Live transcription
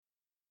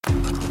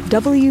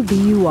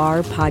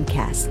WBUR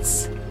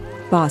Podcasts,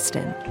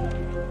 Boston.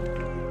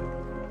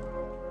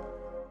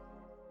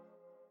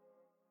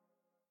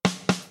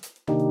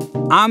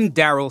 I'm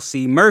Daryl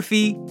C.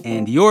 Murphy,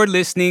 and you're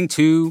listening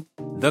to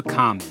The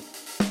Common.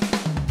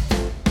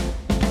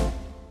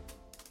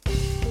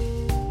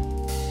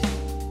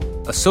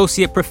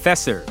 Associate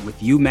Professor with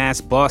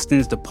UMass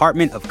Boston's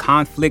Department of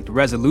Conflict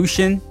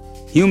Resolution,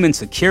 Human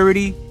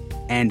Security,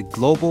 and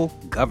Global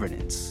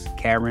Governance,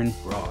 Karen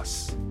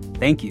Ross.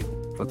 Thank you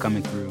for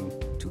coming through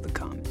to The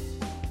Common.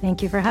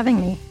 Thank you for having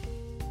me.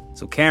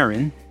 So,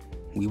 Karen,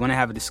 we want to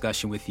have a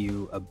discussion with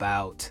you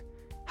about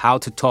how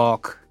to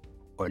talk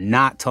or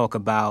not talk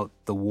about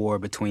the war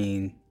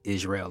between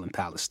Israel and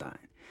Palestine.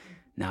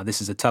 Now, this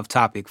is a tough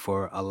topic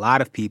for a lot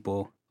of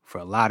people for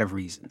a lot of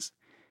reasons.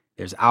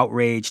 There's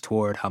outrage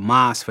toward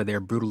Hamas for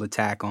their brutal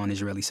attack on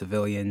Israeli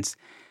civilians,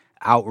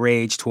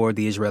 outrage toward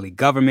the Israeli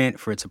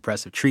government for its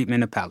oppressive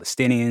treatment of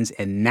Palestinians,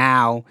 and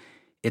now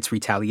its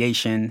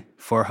retaliation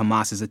for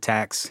Hamas's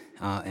attacks.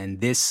 And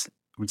this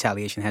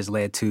retaliation has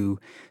led to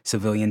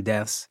civilian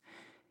deaths.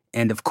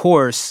 And of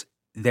course,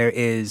 there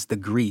is the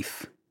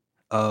grief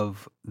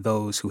of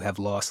those who have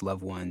lost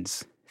loved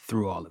ones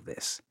through all of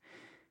this.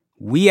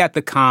 We at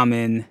The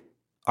Common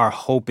are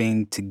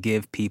hoping to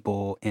give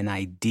people an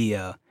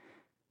idea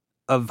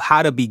of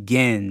how to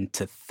begin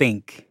to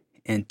think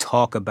and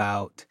talk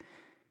about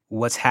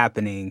what's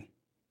happening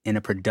in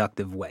a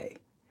productive way.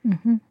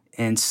 Mm-hmm.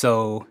 And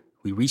so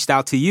we reached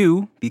out to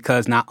you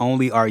because not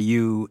only are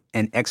you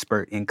an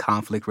expert in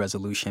conflict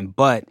resolution,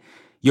 but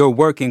your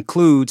work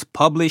includes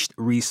published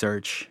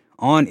research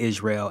on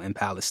Israel and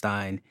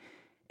Palestine.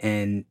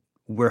 And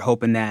we're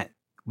hoping that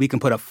we can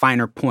put a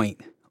finer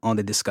point on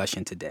the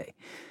discussion today.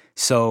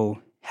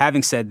 So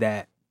having said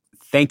that,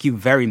 thank you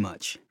very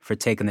much for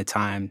taking the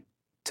time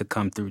to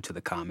come through to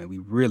The Common. We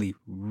really,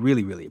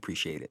 really, really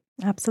appreciate it.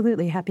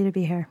 Absolutely. Happy to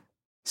be here.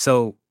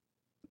 So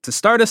to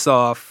start us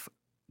off,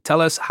 tell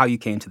us how you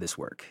came to this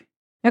work.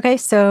 Okay,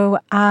 so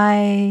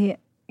I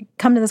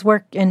come to this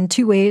work in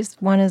two ways.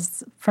 One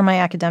is from my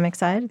academic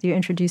side. You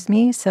introduced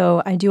me.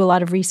 So I do a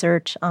lot of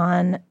research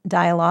on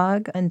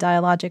dialogue and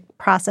dialogic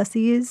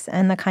processes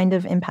and the kind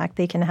of impact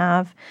they can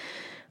have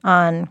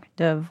on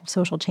the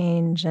social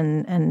change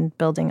and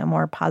building a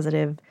more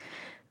positive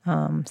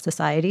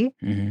society,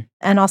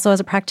 and also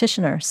as a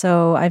practitioner.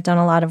 So I've done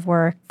a lot of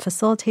work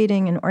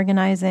facilitating and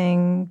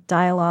organizing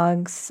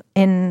dialogues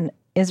in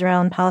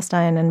Israel and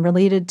Palestine and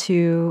related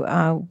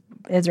to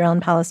Israel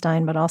and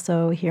Palestine, but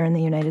also here in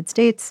the United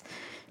States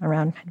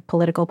around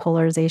political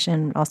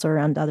polarization, also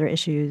around other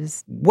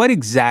issues. What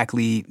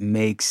exactly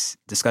makes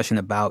discussion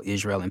about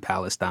Israel and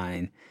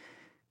Palestine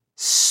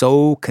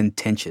so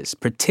contentious,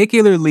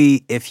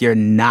 particularly if you're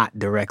not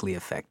directly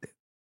affected?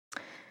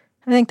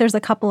 I think there's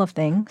a couple of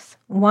things.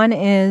 One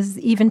is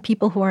even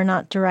people who are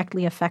not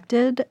directly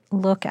affected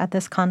look at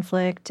this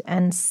conflict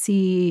and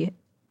see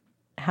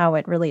how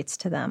it relates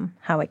to them,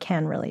 how it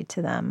can relate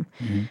to them,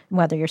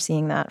 whether you're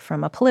seeing that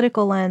from a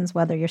political lens,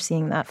 whether you're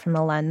seeing that from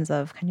the lens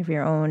of kind of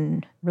your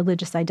own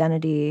religious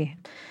identity,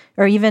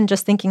 or even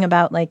just thinking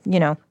about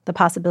the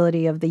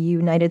possibility of the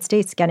United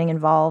States getting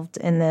involved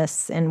in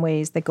this in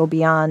ways that go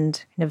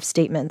beyond kind of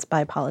statements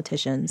by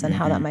politicians and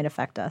how that might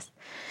affect us.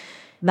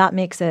 That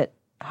makes it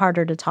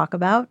harder to talk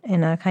about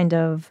in a kind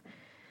of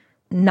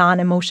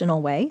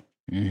non-emotional way.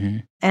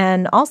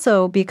 And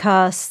also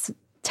because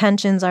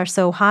tensions are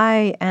so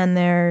high and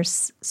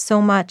there's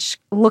so much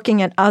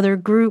looking at other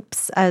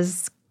groups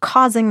as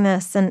causing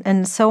this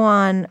and so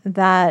on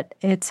that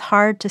it's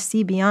hard to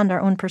see beyond our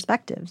own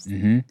perspectives.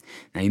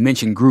 Now, you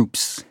mentioned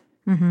groups,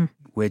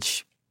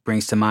 which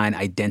brings to mind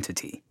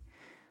identity.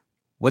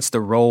 What's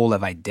the role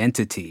of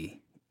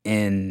identity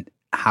in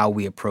how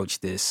we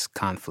approach this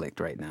conflict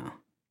right now?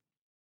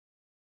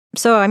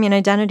 So,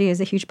 identity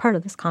is a huge part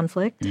of this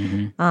conflict.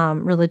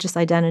 Religious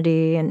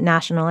identity and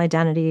national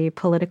identity,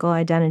 political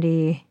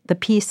identity. The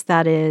piece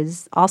that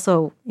is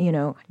also,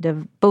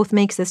 both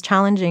makes this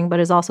challenging,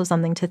 but is also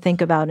something to think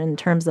about in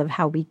terms of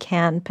how we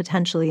can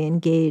potentially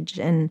engage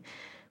in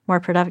more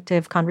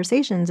productive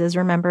conversations is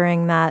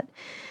remembering that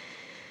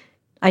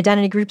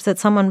identity groups that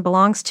someone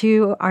belongs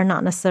to are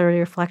not necessarily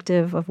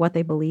reflective of what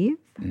they believe.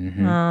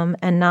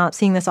 And not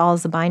seeing this all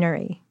as a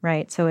binary,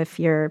 right? So if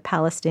you're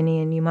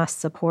Palestinian, you must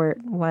support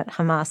what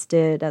Hamas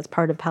did as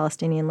part of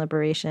Palestinian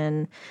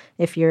liberation.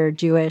 If you're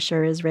Jewish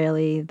or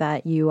Israeli,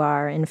 that you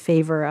are in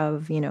favor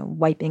of,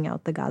 wiping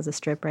out the Gaza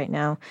Strip right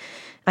now.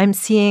 I'm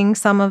seeing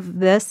some of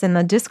this in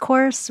the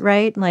discourse,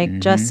 right?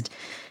 And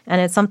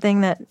it's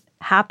something that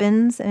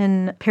happens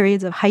in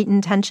periods of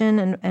heightened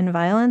tension and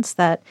violence,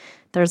 that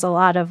there's a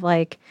lot of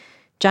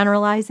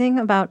generalizing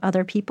about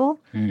other people.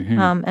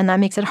 And that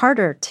makes it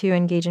harder to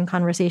engage in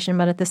conversation.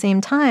 But at the same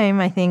time,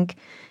 I think,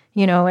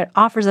 it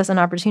offers us an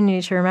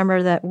opportunity to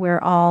remember that we're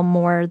all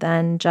more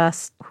than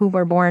just who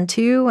we're born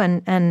to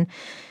and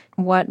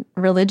what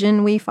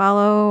religion we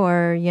follow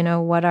or,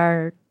 what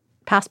our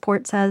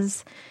passport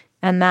says.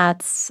 And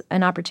that's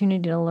an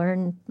opportunity to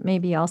learn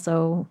maybe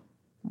also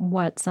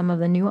what some of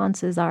the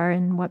nuances are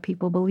in what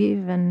people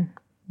believe and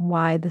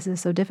why this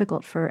is so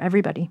difficult for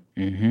everybody.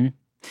 Mm-hmm.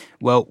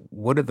 Well,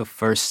 what are the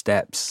first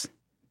steps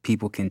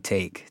people can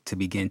take to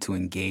begin to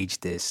engage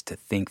this, to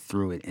think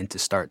through it, and to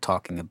start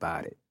talking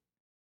about it?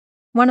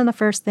 One of the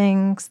first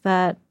things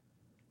that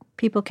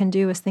people can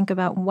do is think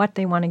about what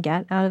they want to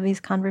get out of these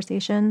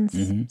conversations.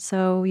 Mm-hmm.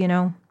 So,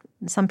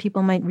 some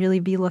people might really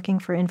be looking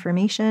for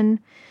information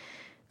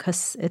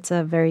because it's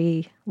a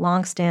very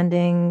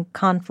long-standing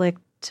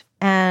conflict.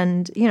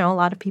 And, a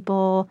lot of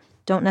people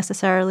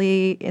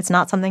it's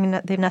not something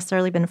that they've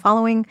necessarily been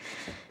following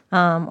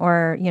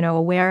or,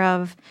 aware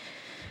of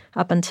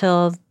up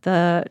until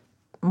the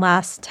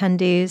last 10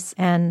 days.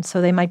 And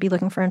so they might be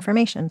looking for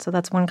information. So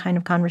that's one kind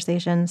of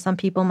conversation. Some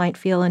people might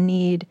feel a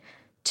need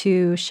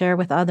to share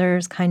with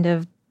others kind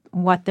of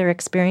what they're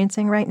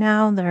experiencing right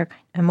now, their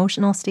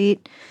emotional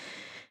state,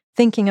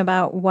 thinking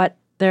about what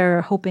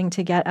they're hoping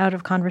to get out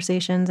of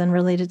conversations, and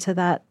related to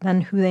that,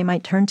 then who they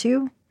might turn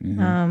to.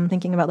 Mm-hmm.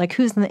 Thinking about like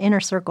who's in the inner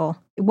circle,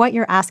 what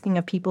you're asking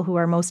of people who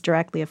are most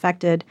directly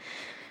affected.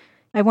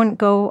 I wouldn't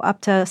go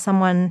up to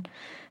someone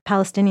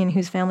Palestinian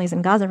whose family's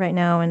in Gaza right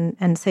now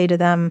and say to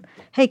them,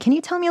 hey, can you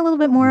tell me a little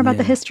bit more about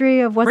the history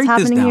of what's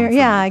happening here?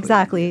 Yeah,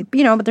 exactly.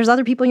 But there's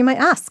other people you might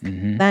ask.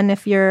 Mm-hmm. Then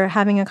if you're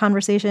having a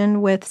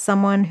conversation with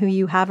someone who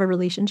you have a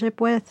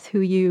relationship with, who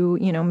you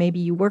maybe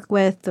you work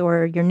with,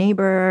 or your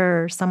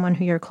neighbor, or someone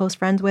who you're close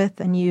friends with,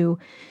 and you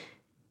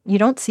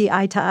don't see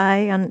eye to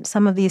eye on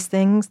some of these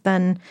things,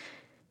 then,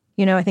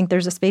 I think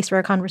there's a space for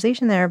a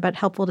conversation there, but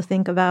helpful to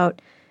think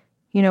about,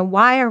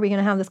 why are we going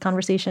to have this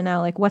conversation now?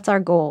 Like, what's our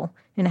goal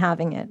in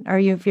having it?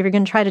 If you're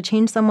going to try to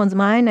change someone's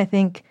mind, I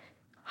think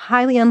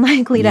highly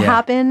unlikely to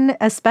happen,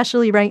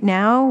 especially right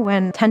now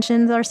when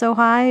tensions are so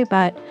high,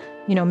 but,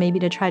 maybe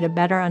to try to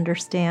better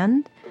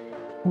understand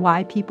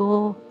why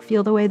people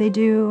feel the way they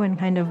do and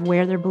kind of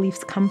where their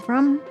beliefs come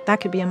from, that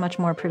could be a much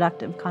more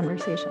productive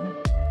conversation.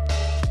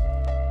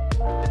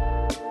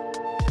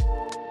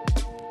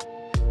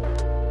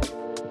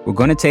 We're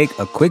going to take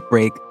a quick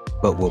break,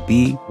 but we'll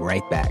be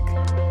right back.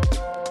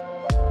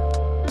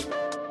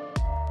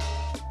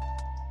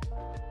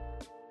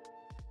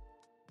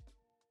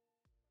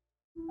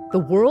 The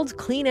world's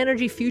clean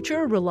energy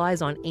future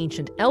relies on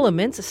ancient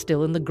elements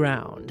still in the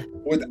ground.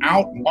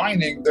 Without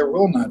mining, there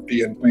will not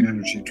be a clean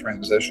energy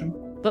transition.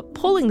 But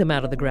pulling them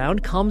out of the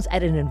ground comes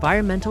at an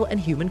environmental and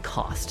human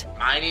cost.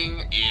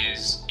 Mining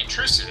is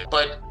intrusive,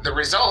 but the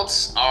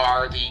results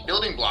are the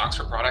building blocks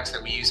for products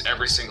that we use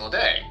every single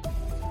day.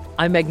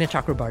 I'm Meghna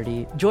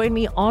Chakrabarty. Join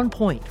me on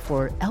Point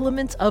for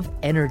Elements of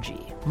Energy,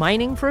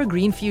 Mining for a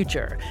Green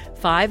Future.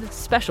 5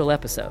 special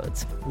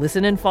episodes.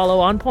 Listen and follow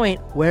On Point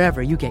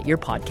wherever you get your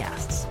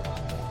podcasts.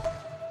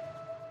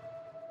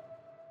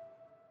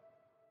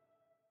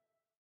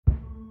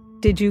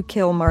 Did you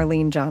kill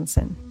Marlene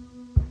Johnson?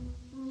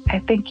 I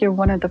think you're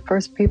one of the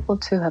first people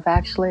to have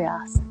actually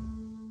asked.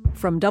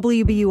 From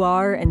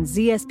WBUR and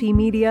ZSP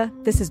Media,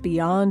 this is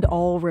Beyond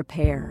All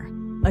Repair,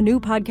 a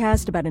new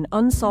podcast about an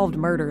unsolved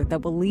murder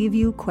that will leave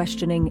you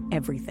questioning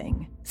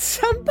everything.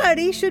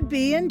 Somebody should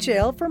be in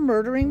jail for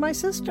murdering my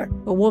sister.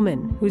 A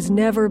woman who's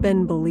never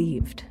been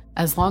believed.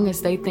 As long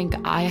as they think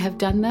I have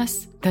done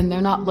this, then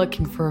they're not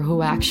looking for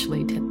who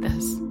actually did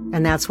this.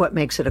 And that's what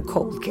makes it a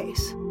cold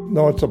case.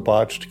 No, it's a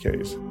botched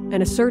case.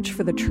 And a search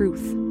for the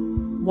truth,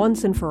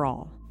 once and for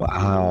all.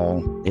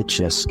 Wow, it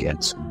just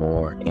gets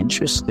more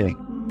interesting.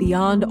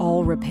 Beyond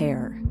All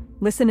Repair.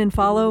 Listen and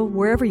follow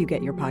wherever you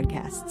get your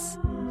podcasts.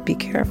 Be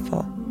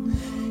careful.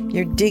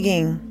 You're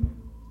digging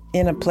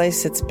in a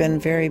place that's been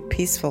very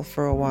peaceful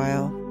for a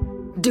while.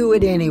 Do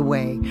it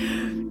anyway.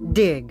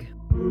 Dig.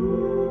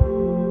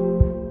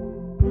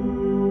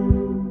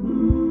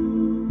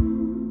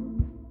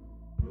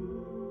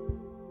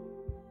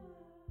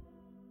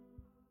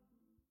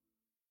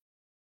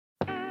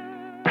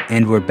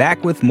 And we're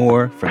back with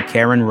more from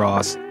Karen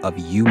Ross of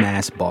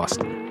UMass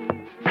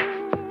Boston.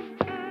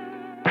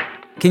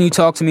 Can you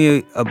talk to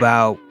me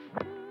about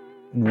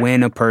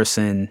when a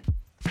person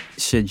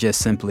should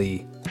just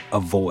simply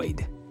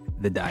avoid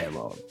the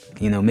dialogue?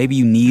 Maybe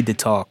you need to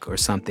talk or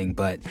something,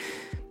 but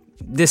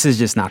this is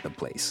just not the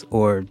place,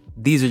 or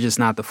these are just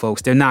not the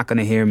folks. They're not going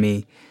to hear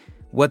me.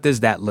 What does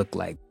that look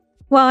like?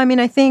 Well,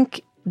 I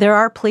think there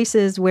are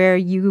places where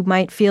you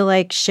might feel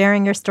like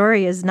sharing your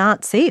story is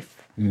not safe.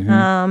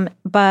 Mm-hmm.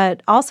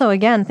 But also,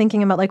 again,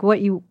 thinking about like what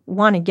you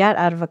want to get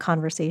out of a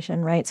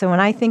conversation, right? So when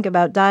I think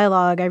about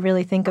dialogue, I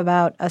really think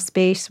about a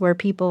space where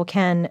people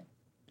can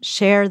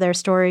share their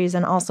stories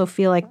and also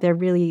feel like they're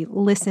really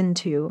listened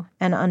to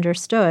and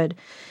understood.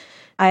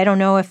 I don't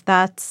know if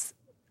that's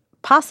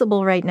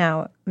possible right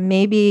now.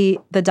 Maybe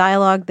the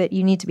dialogue that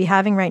you need to be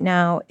having right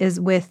now is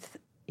with,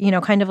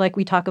 kind of like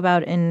we talk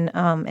about in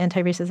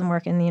anti-racism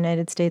work in the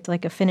United States,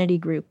 like affinity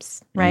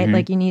groups, right? Mm-hmm.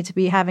 Like you need to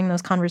be having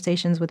those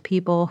conversations with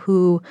people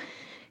who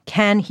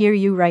can hear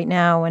you right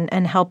now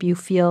and help you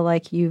feel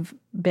like you've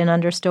been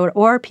understood,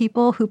 or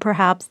people who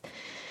perhaps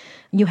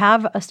you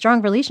have a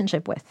strong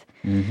relationship with.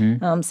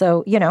 Mm-hmm.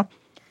 So,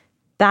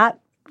 that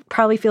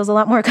probably feels a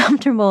lot more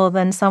comfortable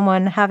than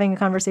someone having a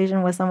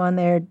conversation with someone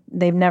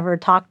they've never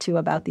talked to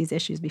about these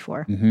issues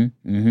before.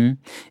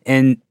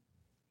 And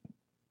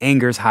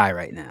anger's high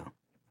right now.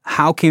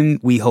 How can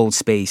we hold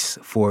space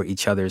for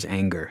each other's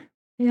anger?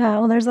 Yeah,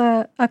 well, there's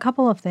a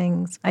couple of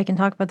things. I can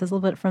talk about this a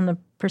little bit from the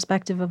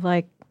perspective of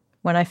like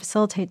when I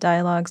facilitate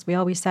dialogues, we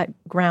always set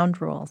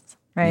ground rules,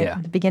 right? Yeah.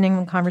 At the beginning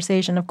of a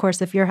conversation, of course,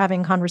 if you're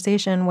having a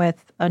conversation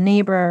with a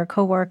neighbor or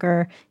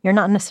coworker, you're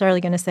not necessarily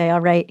going to say,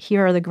 all right,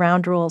 here are the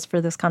ground rules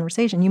for this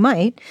conversation. You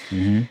might,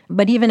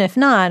 but even if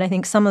not, I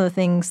think some of the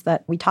things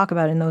that we talk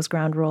about in those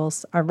ground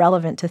rules are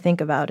relevant to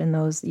think about in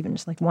those even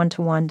just like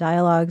one-to-one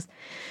dialogues.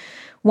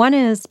 One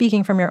is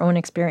speaking from your own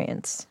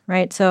experience,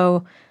 right?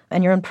 So,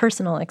 and your own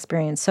personal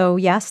experience. So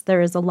yes, there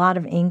is a lot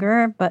of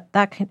anger, but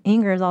that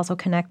anger is also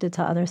connected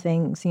to other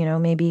things,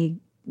 maybe,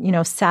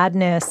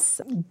 sadness,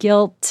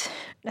 guilt,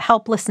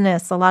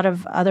 helplessness, a lot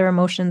of other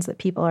emotions that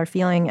people are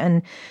feeling.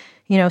 And,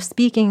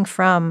 speaking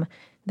from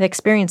the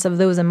experience of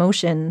those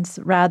emotions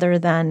rather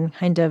than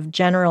kind of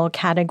general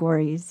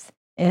categories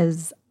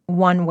is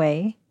one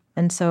way.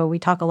 And so we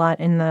talk a lot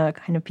in the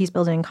kind of peace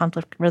building and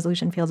conflict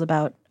resolution fields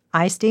about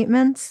I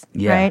statements,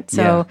 right?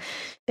 So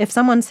if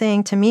someone's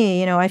saying to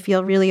me, I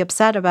feel really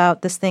upset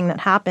about this thing that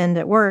happened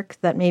at work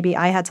that maybe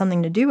I had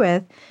something to do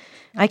with,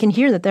 I can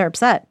hear that they're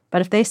upset. But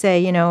if they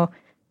say,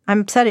 I'm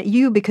upset at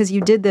you because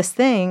you did this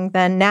thing,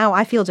 then now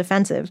I feel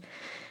defensive.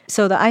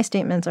 So the I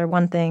statements are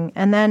one thing.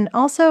 And then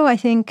also I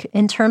think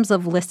in terms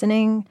of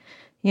listening,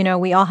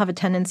 we all have a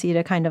tendency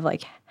to kind of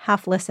like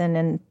half listen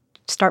and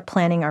start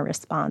planning our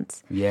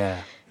response.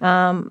 Yeah.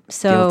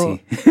 So,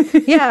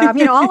 guilty. Yeah,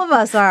 all of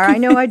us are. I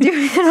know I do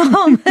it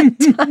all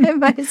the time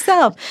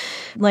myself.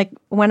 Like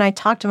when I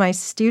talk to my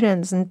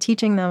students and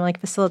teaching them like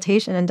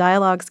facilitation and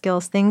dialogue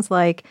skills, things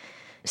like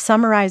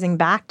summarizing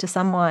back to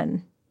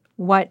someone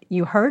what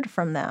you heard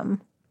from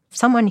them. If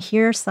someone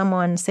hears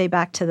someone say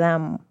back to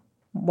them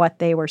what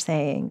they were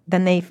saying,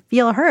 then they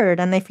feel heard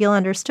and they feel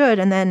understood.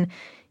 And then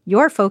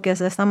your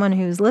focus as someone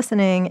who's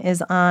listening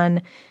is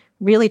on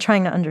really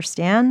trying to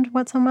understand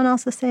what someone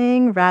else is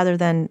saying rather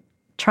than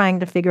trying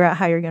to figure out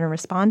how you're going to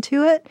respond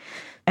to it.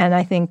 And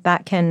I think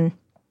that can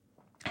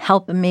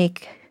help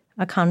make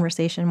a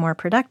conversation more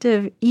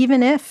productive,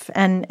 even if,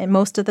 and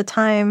most of the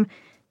time,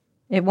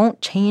 it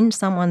won't change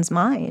someone's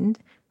mind,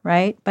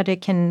 right? But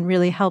it can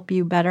really help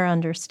you better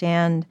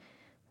understand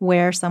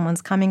where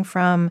someone's coming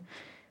from,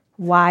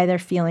 why they're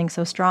feeling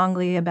so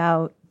strongly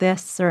about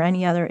this or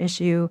any other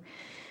issue.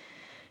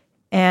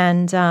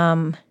 And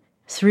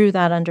through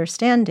that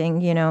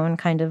understanding, and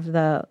kind of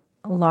the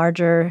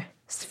larger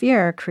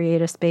sphere,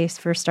 create a space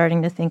for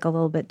starting to think a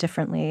little bit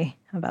differently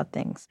about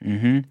things.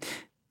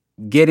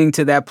 Getting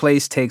to that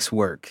place takes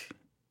work,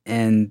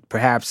 and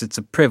perhaps it's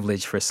a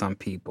privilege for some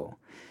people.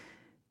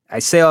 I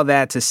say all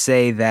that to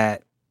say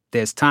that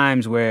there's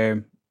times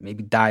where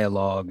maybe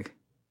dialogue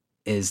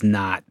is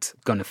not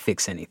going to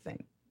fix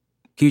anything.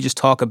 Can you just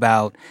talk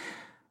about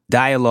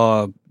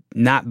dialogue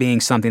not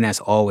being something that's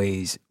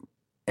always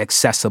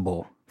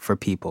accessible for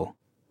people?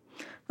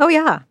 Oh,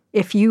 yeah.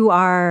 If you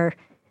are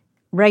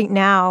right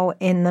now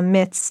in the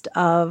midst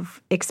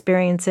of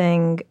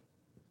experiencing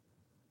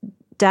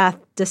death,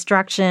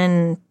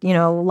 destruction,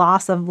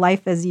 loss of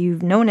life as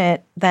you've known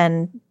it,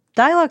 then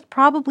dialogue's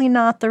probably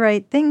not the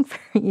right thing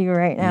for you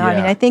right now.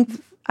 Yeah.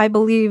 I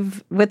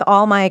believe with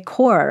all my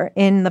core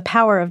in the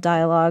power of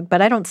dialogue,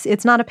 but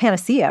it's not a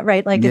panacea,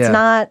 right? Like it's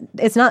not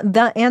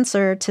the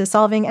answer to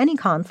solving any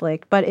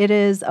conflict, but it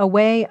is a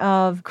way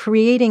of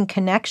creating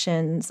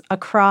connections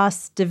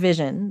across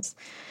divisions.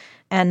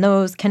 And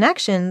those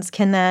connections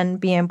can then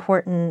be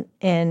important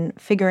in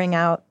figuring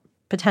out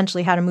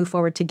potentially how to move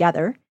forward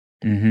together.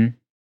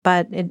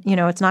 But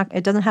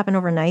it doesn't happen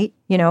overnight.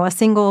 A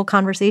single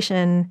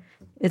conversation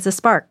is a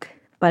spark,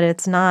 but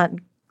it's not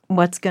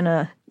what's going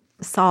to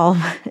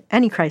solve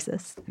any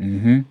crisis.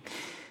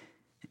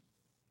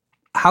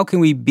 How can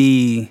we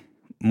be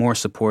more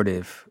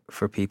supportive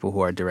for people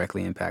who are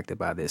directly impacted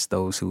by this,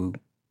 those who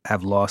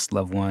have lost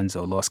loved ones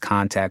or lost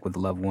contact with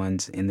loved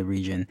ones in the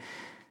region?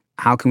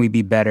 How can we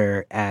be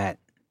better at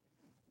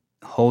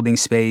holding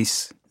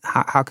space?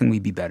 How can we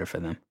be better for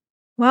them?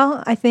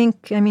 Well,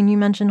 you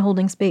mentioned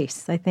holding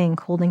space. I think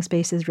holding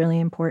space is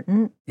really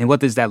important. And what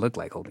does that look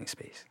like, holding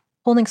space?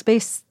 Holding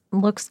space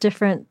looks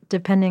different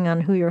depending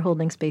on who you're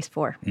holding space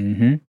for.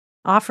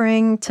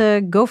 Offering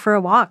to go for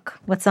a walk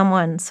with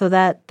someone so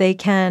that they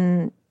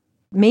can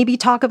maybe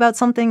talk about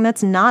something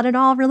that's not at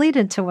all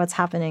related to what's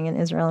happening in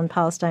Israel and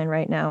Palestine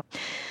right now.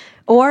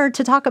 Or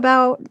to talk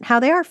about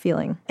how they are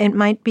feeling. It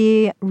might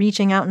be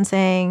reaching out and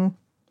saying,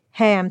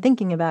 hey, I'm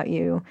thinking about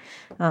you,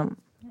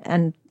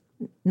 and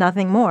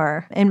nothing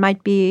more. It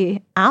might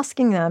be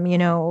asking them,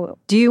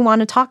 do you want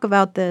to talk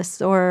about this?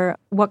 Or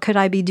what could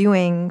I be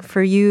doing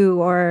for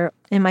you? Or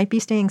it might be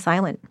staying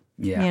silent.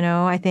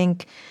 Yeah. I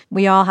think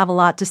we all have a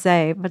lot to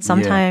say, but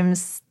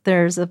sometimes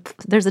there's a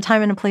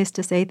time and a place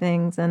to say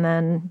things. And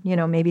then,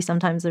 maybe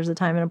sometimes there's a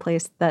time and a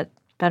place that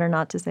better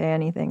not to say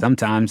anything.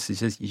 Sometimes it's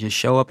just you just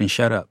show up and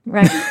shut up.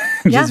 Right.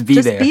 Just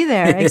be there. Be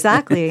there.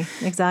 Exactly.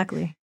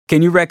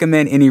 Can you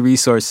recommend any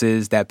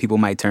resources that people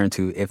might turn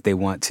to if they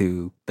want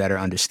to better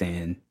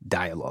understand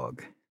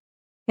dialogue?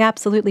 Yeah,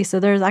 absolutely.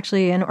 So there's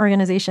actually an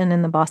organization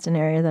in the Boston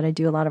area that I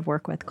do a lot of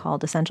work with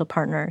called Essential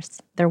Partners.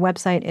 Their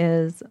website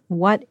is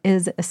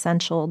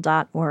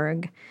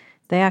whatisessential.org.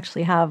 They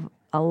actually have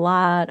a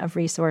lot of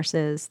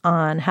resources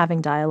on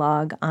having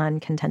dialogue on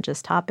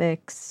contentious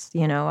topics,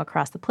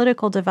 across the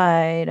political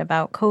divide,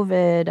 about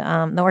COVID.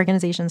 The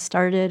organization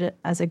started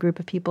as a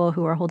group of people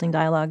who are holding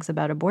dialogues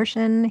about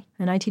abortion,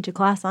 and I teach a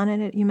class on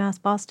it at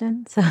UMass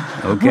Boston. So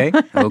Okay.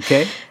 Get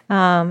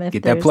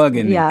that plug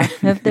in there. Yeah,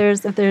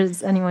 if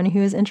there's anyone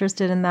who is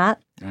interested in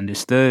that.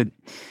 Understood.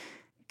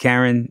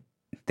 Karen,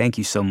 thank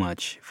you so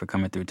much for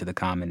coming through to The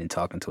Common and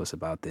talking to us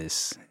about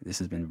this. This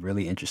has been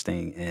really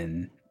interesting,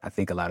 and I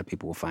think a lot of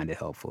people will find it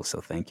helpful, so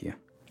thank you.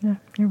 Yeah,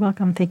 you're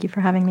welcome. Thank you for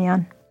having me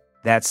on.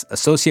 That's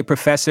Associate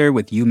Professor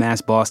with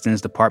UMass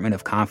Boston's Department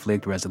of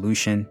Conflict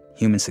Resolution,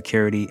 Human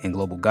Security, and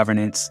Global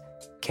Governance,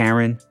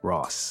 Karen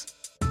Ross.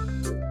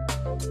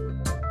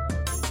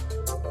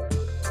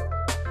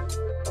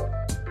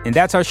 And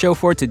that's our show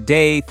for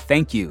today.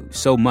 Thank you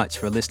so much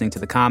for listening to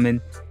The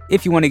Common.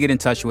 If you want to get in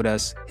touch with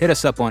us, hit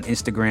us up on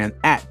Instagram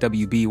at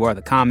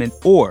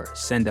WBURTheCommon or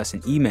send us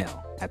an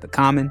email at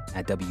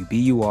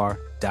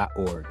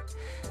thecommon@wbur.org.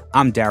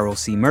 I'm Daryl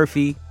C.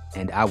 Murphy,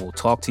 and I will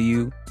talk to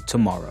you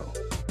tomorrow.